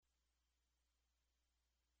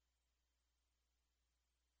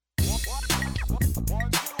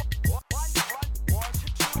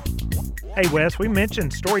Hey, Wes, we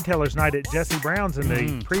mentioned Storytellers Night at Jesse Brown's in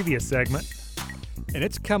the previous segment. And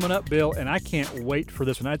it's coming up, Bill, and I can't wait for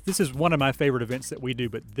this one. This is one of my favorite events that we do,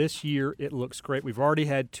 but this year it looks great. We've already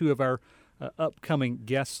had two of our upcoming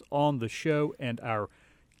guests on the show, and our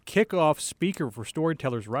kickoff speaker for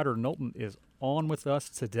Storytellers, Ryder Knowlton, is on with us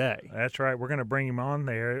today. That's right. We're going to bring him on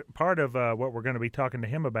there. Part of what we're going to be talking to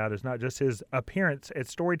him about is not just his appearance at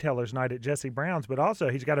Storytellers Night at Jesse Brown's, but also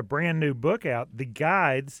he's got a brand new book out, The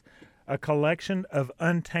Guides, a collection of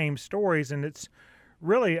untamed stories. And it's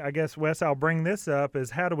really, I guess, Wes, I'll bring this up,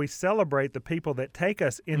 is how do we celebrate the people that take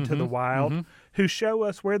us into the wild, who show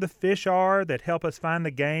us where the fish are, that help us find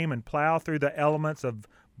the game and plow through the elements of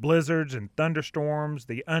blizzards and thunderstorms,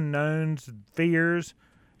 the unknowns, fears,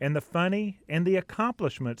 and the funny and the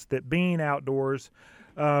accomplishments that being outdoors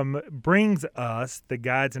brings us, the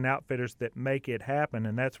guides and outfitters that make it happen.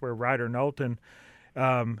 And that's where Ryder Knowlton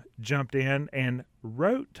jumped in and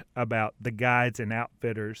wrote about the guides and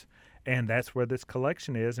outfitters. And that's where this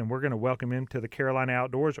collection is. And we're going to welcome him to the Carolina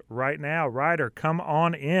Outdoors right now. Ryder, come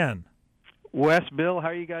on in. Wes, Bill, how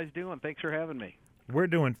are you guys doing? Thanks for having me. We're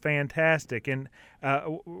doing fantastic. And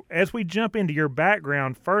as we jump into your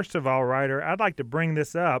background, first of all, Ryder, I'd like to bring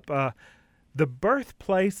this up. The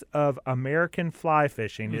birthplace of American fly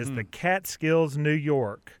fishing is the Catskills, New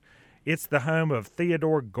York. It's the home of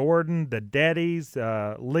Theodore Gordon, the Daddies,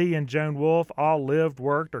 Lee and Joan Wolfe, all lived,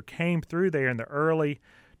 worked, or came through there in the early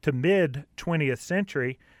to mid-20th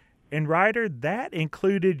century. And Ryder, that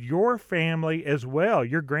included your family as well.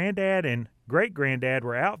 Your granddad and great-granddad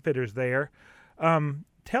were outfitters there.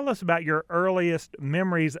 Tell us about your earliest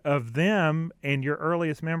memories of them and your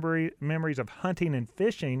earliest memories of hunting and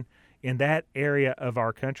fishing in that area of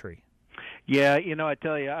our country. Yeah, I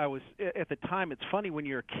tell you, I was at the time. It's funny when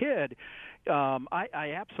you're a kid.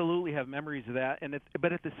 I absolutely have memories of that,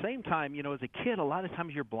 but at the same time, as a kid, a lot of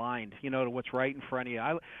times you're blind, to what's right in front of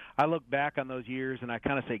you. I look back on those years and I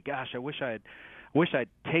kind of say, gosh, I wish I'd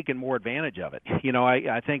taken more advantage of it.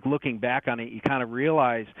 I think looking back on it, you kind of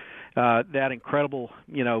realize that incredible,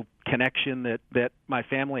 connection that my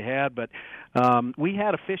family had. But we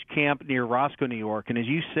had a fish camp near Roscoe, New York, and as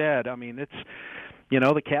you said, I mean, it's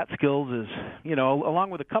the Catskills is,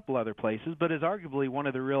 along with a couple other places, but is arguably one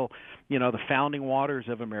of the real, the founding waters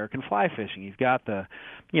of American fly fishing. You've got the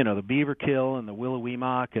Beaverkill and the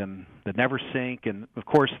Willowemoc and the Neversink, and of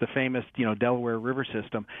course the famous, Delaware River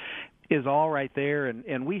system is all right there.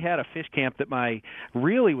 And we had a fish camp that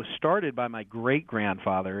was started by my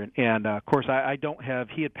great-grandfather. And of course, I don't have,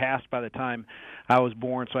 he had passed by the time I was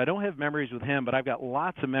born, so I don't have memories with him, but I've got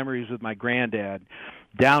lots of memories with my granddad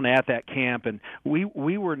down at that camp. And we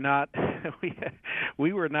were not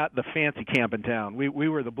we were not the fancy camp in town. We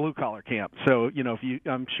were the blue-collar camp. So,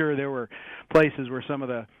 I'm sure there were places where some of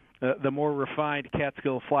the more refined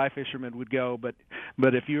Catskill fly fishermen would go, but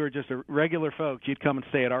if you were just a regular folks, you'd come and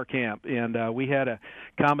stay at our camp. And we had a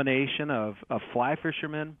combination of fly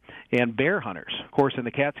fishermen and bear hunters. Of course, in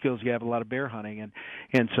the Catskills, you have a lot of bear hunting,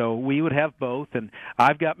 and so we would have both. And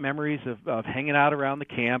I've got memories of hanging out around the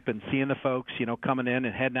camp and seeing the folks, coming in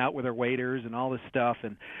and heading out with their waders and all this stuff.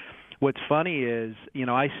 And what's funny is,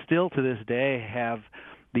 I still to this day have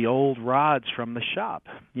the old rods from the shop.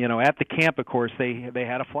 At the camp, of course, they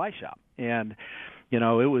had a fly shop, and it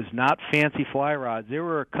was not fancy fly rods.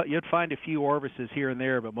 You'd find a few Orvises here and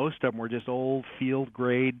there, but most of them were just old field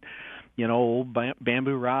grade, old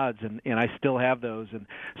bamboo rods, and I still have those, and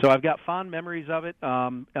so I've got fond memories of it.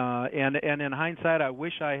 And in hindsight, I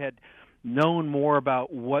wish I had known more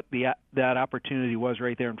about what that opportunity was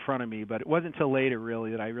right there in front of me, but it wasn't until later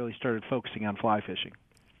really that I really started focusing on fly fishing.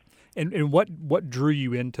 And what drew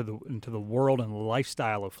you into the world and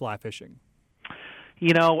lifestyle of fly fishing?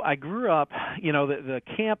 I grew up, the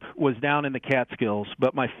camp was down in the Catskills,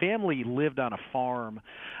 but my family lived on a farm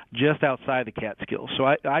just outside the Catskills.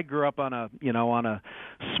 So I grew up on a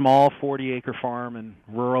small 40-acre farm in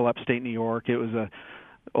rural upstate New York. It was a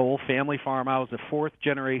old family farm. I was the fourth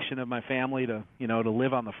generation of my family to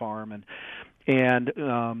live on the farm, and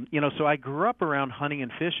so I grew up around hunting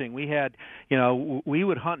and fishing. We had, we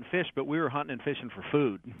would hunt and fish, but we were hunting and fishing for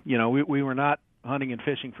food. We were not hunting and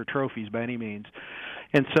fishing for trophies by any means.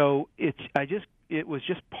 And so it was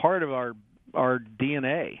just part of our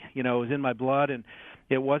DNA. It was in my blood, and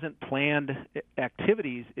it wasn't planned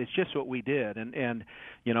activities. It's just what we did. And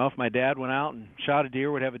if my dad went out and shot a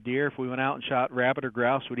deer, we'd have a deer. If we went out and shot rabbit or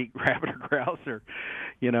grouse, we'd eat rabbit or grouse. Or,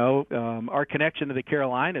 our connection to the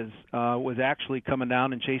Carolinas was actually coming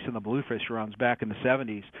down and chasing the bluefish runs back in the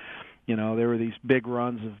 70s. You know, there were these big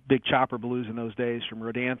runs of big chopper blues in those days from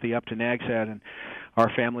Rodanthe up to Nag's Head, and our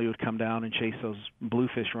family would come down and chase those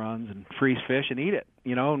bluefish runs and freeze fish and eat it,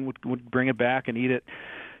 you know, and would bring it back and eat it,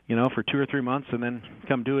 you know, for 2 or 3 months and then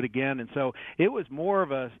come do it again. And so it was more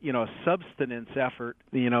of a, you know, a subsistence effort,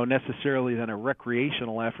 you know, necessarily than a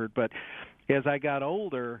recreational effort. But as I got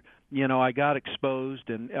older, you know, I got exposed,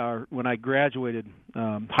 and when I graduated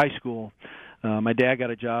high school, my dad got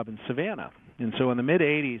a job in Savannah. And so in the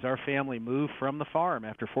mid-'80s, our family moved from the farm.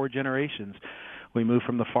 After 4 generations, we moved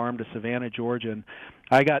from the farm to Savannah, Georgia. And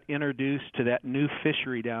I got introduced to that new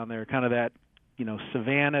fishery down there, kind of that, you know,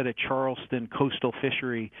 Savannah to Charleston coastal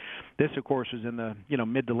fishery. This, of course, was in the, you know,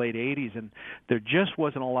 mid to late 80s, and there just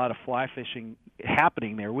wasn't a lot of fly fishing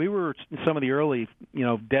happening there. We were some of the early, you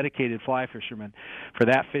know, dedicated fly fishermen for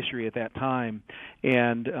that fishery at that time.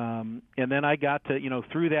 And then I got to, you know,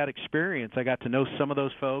 through that experience, I got to know some of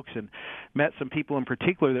those folks and met some people in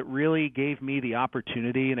particular that really gave me the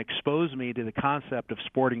opportunity and exposed me to the concept of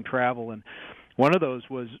sporting travel. And one of those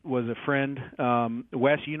was a friend,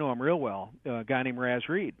 Wes, you know him real well, a guy named Raz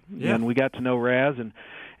Reed. Yeah. And we got to know Raz, and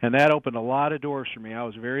that opened a lot of doors for me. I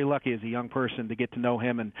was very lucky as a young person to get to know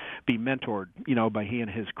him and be mentored, you know, by he and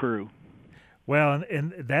his crew. Well,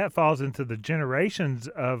 and that falls into the generations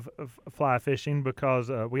of fly fishing, because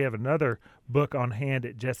we have another book on hand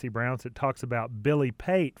at Jesse Brown's that talks about Billy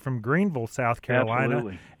Pate from Greenville, South Carolina.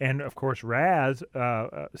 Absolutely. And, of course, Raz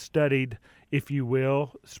studied, if you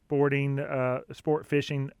will, sport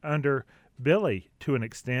fishing under Billy to an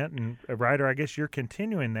extent. And, Ryder, I guess you're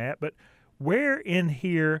continuing that. But where in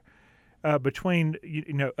here between,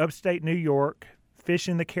 you know, upstate New York,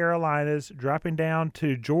 fishing the Carolinas, dropping down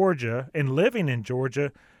to Georgia and living in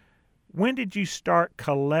Georgia, when did you start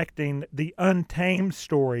collecting the untamed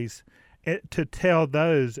stories to tell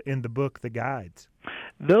those in the book, The Guides?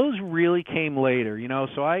 Those really came later, you know.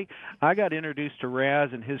 So I got introduced to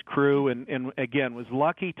Raz and his crew, and again was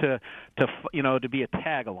lucky to you know, to be a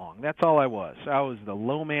tag along. That's all I was. I was the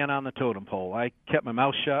low man on the totem pole. I kept my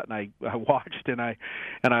mouth shut, and I watched and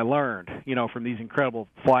I learned, you know, from these incredible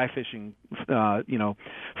fly fishing you know,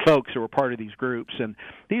 folks who were part of these groups. And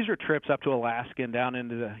these were trips up to Alaska and down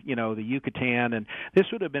into the, you know, the Yucatan, and this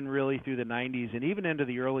would have been really through the 90s and even into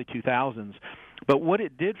the early 2000s. But what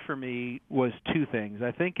it did for me was 2 things.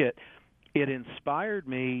 I think it inspired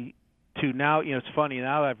me to now, you know, it's funny,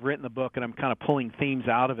 now that I've written the book and I'm kind of pulling themes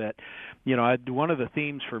out of it, you know, one of the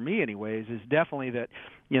themes for me anyways is definitely that,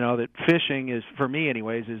 you know, that fishing is, for me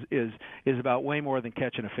anyways, is about way more than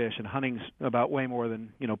catching a fish, and hunting's about way more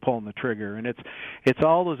than, you know, pulling the trigger. And it's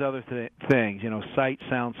all those other things, you know, sight,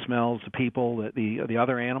 sound, smells, the people, the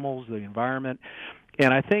other animals, the environment.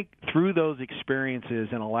 And I think through those experiences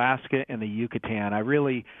in Alaska and the Yucatan, I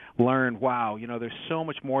really learned, wow, you know, there's so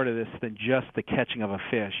much more to this than just the catching of a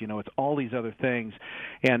fish. You know, it's all these other things.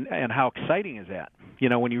 And how exciting is that, you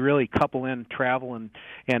know, when you really couple in travel and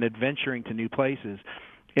adventuring to new places.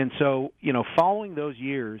 And so, you know, following those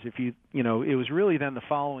years, you know, it was really then the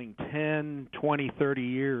following 10, 20, 30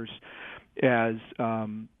 years as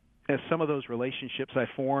some of those relationships I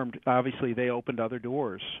formed, obviously they opened other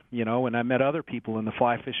doors, you know, and I met other people in the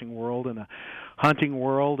fly fishing world and the hunting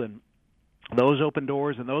world, and those open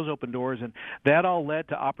doors, and that all led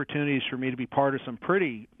to opportunities for me to be part of some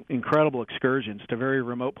pretty incredible excursions to very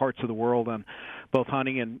remote parts of the world on both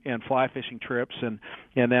hunting and fly fishing trips, and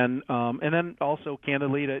then also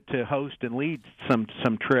candidly to host and lead some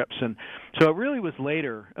trips. And so it really was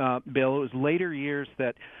later, Bill, it was later years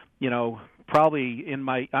that, you know, probably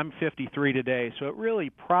I'm 53 today, so it really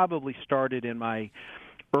probably started in my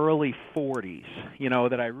early 40s, you know,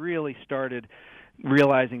 that I really started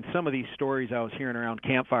realizing some of these stories I was hearing around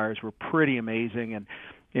campfires were pretty amazing,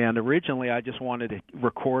 and originally I just wanted to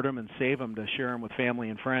record them and save them to share them with family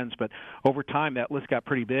and friends, but over time that list got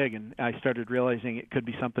pretty big, and I started realizing it could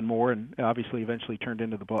be something more, and obviously eventually turned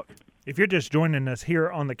into the book. If you're just joining us here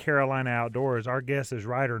on the Carolina Outdoors, our guest is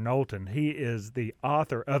Ryder Knowlton. He is the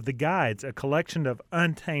author of The Guides, a collection of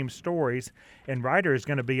untamed stories, and Ryder is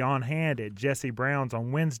going to be on hand at Jesse Brown's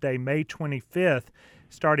on Wednesday, May 25th,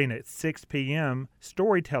 starting at 6 p.m.,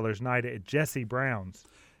 Storytellers Night at Jesse Brown's.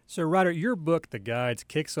 So, Ryder, your book, The Guides,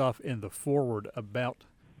 kicks off in the foreword about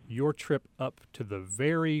your trip up to the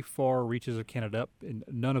very far reaches of Canada, up in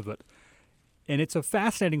Nunavut. And it's a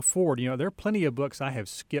fascinating foreword. You know, there are plenty of books I have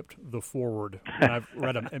skipped the foreword when I've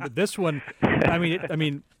read them. But this one,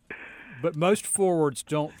 but most forewords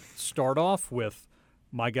don't start off with,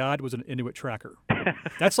 "My guide was an Inuit tracker."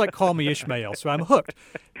 That's like Call Me Ishmael, so I'm hooked.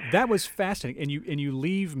 That was fascinating, and you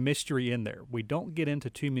leave mystery in there. We don't get into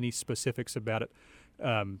too many specifics about it.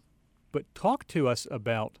 But talk to us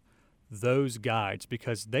about those guides,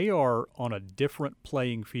 because they are on a different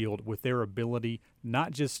playing field with their ability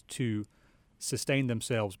not just to sustain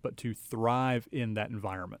themselves, but to thrive in that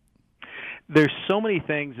environment? There's so many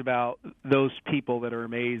things about those people that are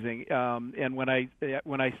amazing, and when I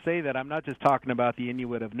say that, I'm not just talking about the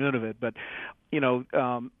Inuit of Nunavut, but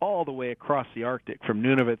all the way across the Arctic, from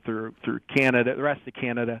Nunavut through Canada, the rest of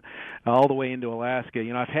Canada, all the way into Alaska.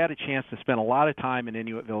 I've had a chance to spend a lot of time in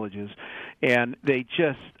Inuit villages, and they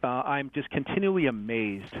just I'm just continually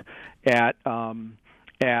amazed at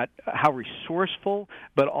how resourceful,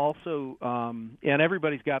 but also, and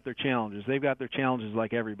everybody's got their challenges. They've got their challenges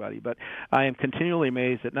like everybody. But I am continually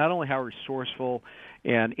amazed at not only how resourceful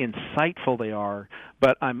and insightful they are,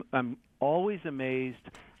 but I'm always amazed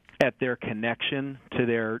at their connection to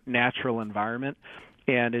their natural environment.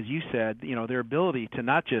 And as you said, their ability to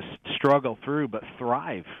not just struggle through, but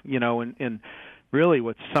thrive, in really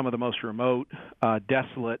what's some of the most remote,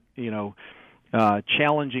 desolate,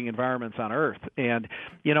 challenging environments on Earth. And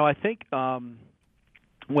I think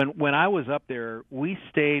when I was up there, we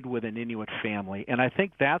stayed with an Inuit family, and I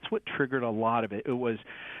think that's what triggered a lot of it. It was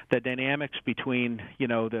the dynamics between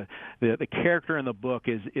the character in the book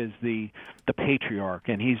is the patriarch,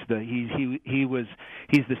 and he's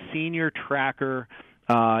the senior tracker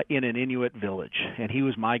in an Inuit village, and he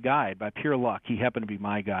was my guide. By pure luck, he happened to be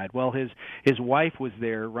my guide. Well, his wife was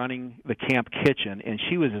there running the camp kitchen, and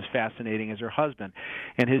she was as fascinating as her husband.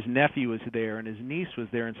 And his nephew was there, and his niece was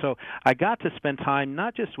there. And so I got to spend time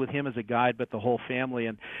not just with him as a guide, but the whole family.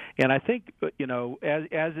 And I think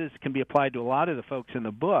as is can be applied to a lot of the folks in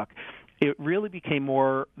the book, it really became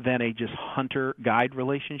more than a just hunter-guide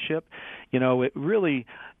relationship. It really,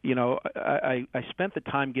 I spent the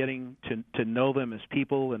time getting to know them as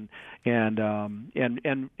people and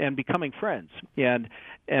becoming friends. And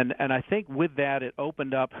I think with that, it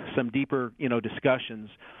opened up some deeper,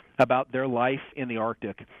 discussions about their life in the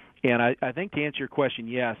Arctic. And I think to answer your question,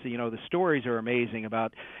 yes, the stories are amazing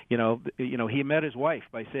about, he met his wife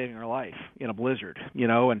by saving her life in a blizzard,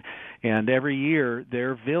 and every year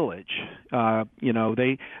their village,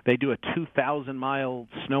 they do a 2,000-mile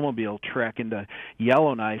snowmobile trek into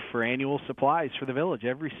Yellowknife for annual supplies for the village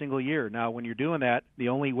every single year. Now, when you're doing that, the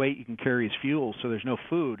only weight you can carry is fuel, so there's no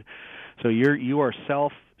food. So you are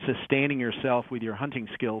self-sustaining yourself with your hunting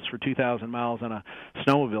skills for 2,000 miles on a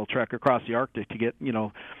snowmobile trek across the Arctic to get,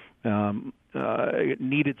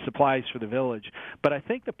 needed supplies for the village. But I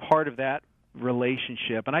think the part of that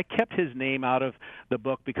relationship, and I kept his name out of the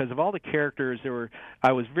book because of all the characters.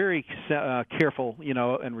 I was very careful,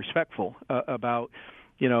 and respectful about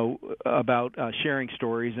sharing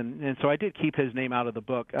stories, and so I did keep his name out of the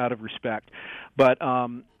book out of respect. But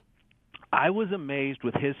I was amazed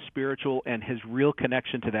with his spiritual and his real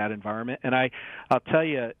connection to that environment. And I'll tell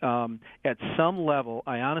you, at some level,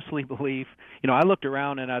 I honestly believe, I looked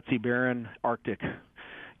around and I'd see barren Arctic.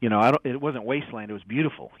 It wasn't wasteland; it was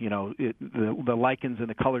beautiful. The lichens and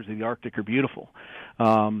the colors of the Arctic are beautiful,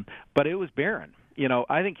 but it was barren.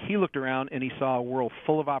 I think he looked around and he saw a world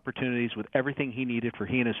full of opportunities with everything he needed for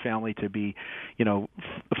he and his family to be,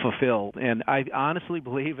 fulfilled. And I honestly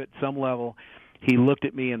believe at some level he looked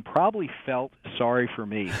at me and probably felt sorry for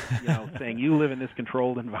me, saying, you live in this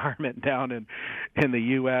controlled environment down in the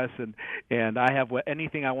U.S. and I have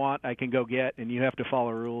anything I want I can go get, and you have to follow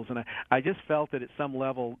rules. And I just felt that at some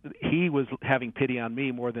level he was having pity on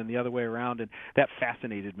me more than the other way around, and that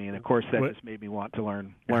fascinated me. And, of course, that just made me want to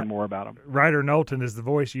learn more about him. Ryder Knowlton is the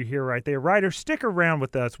voice you hear right there. Ryder, stick around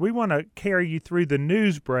with us. We want to carry you through the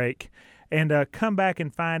news break and come back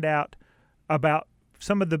and find out about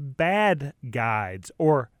some of the bad guides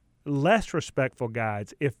or less respectful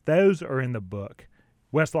guides, if those are in the book.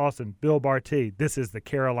 Wes Lawson, Bill Bartee, this is the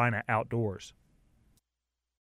Carolina Outdoors.